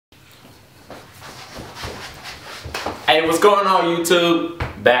Hey, what's going on, YouTube?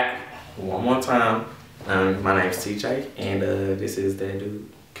 Back one more time. My name's TJ, and this is that dude,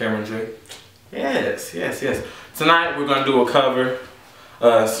 Cameron J. Yes. Tonight we're gonna do a cover.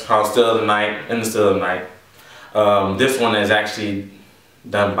 It's called "Still of the Night" in the Still of the Night. This one is actually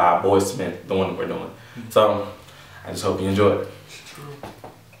done by Boy Smith, the one that we're doing. So I just hope you enjoy it.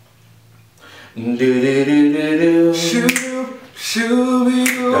 Do do do do do do. Shoo shoo be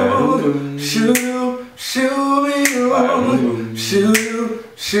oh, shoo shoo be oh, shoo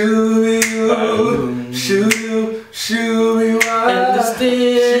shoo be oh, shoo shoo be oh. In the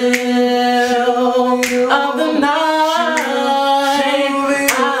still of the night,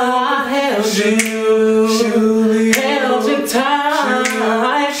 I held you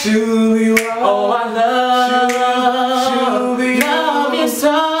tight. Oh, I love you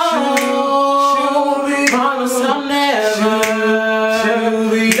so. Promise I'll never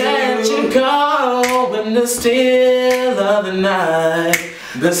let you go. In the still of the night,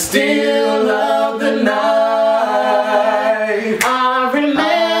 the still of the night, I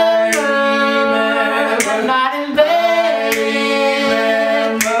remember the night in bed.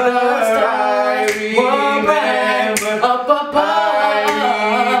 The stars were bright up above.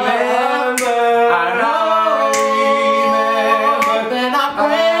 I hope and I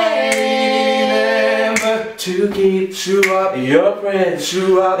pray to keep your friends.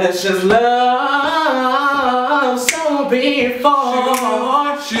 It's just love, so before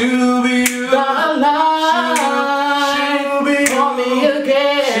the light call me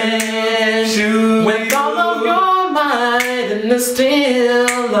again with all of your might in the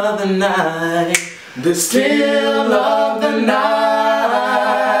still of the night, the still of the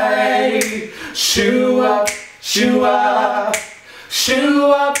night. Shoo up, shoo up,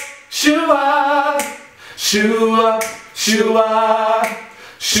 shoo up, shoo up, shoo up, shoo up,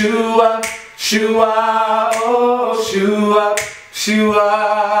 shoo up, shoo up, oh, shoo up, shoo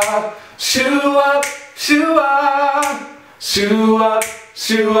up, shoo up, shoo up, shoo up,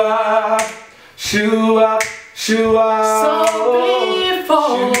 shoo up, shoo up, shoo up. So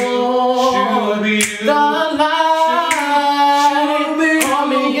before the light call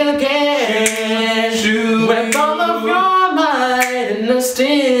me again with all of your might in the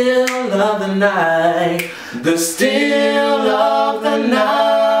still of the night, the still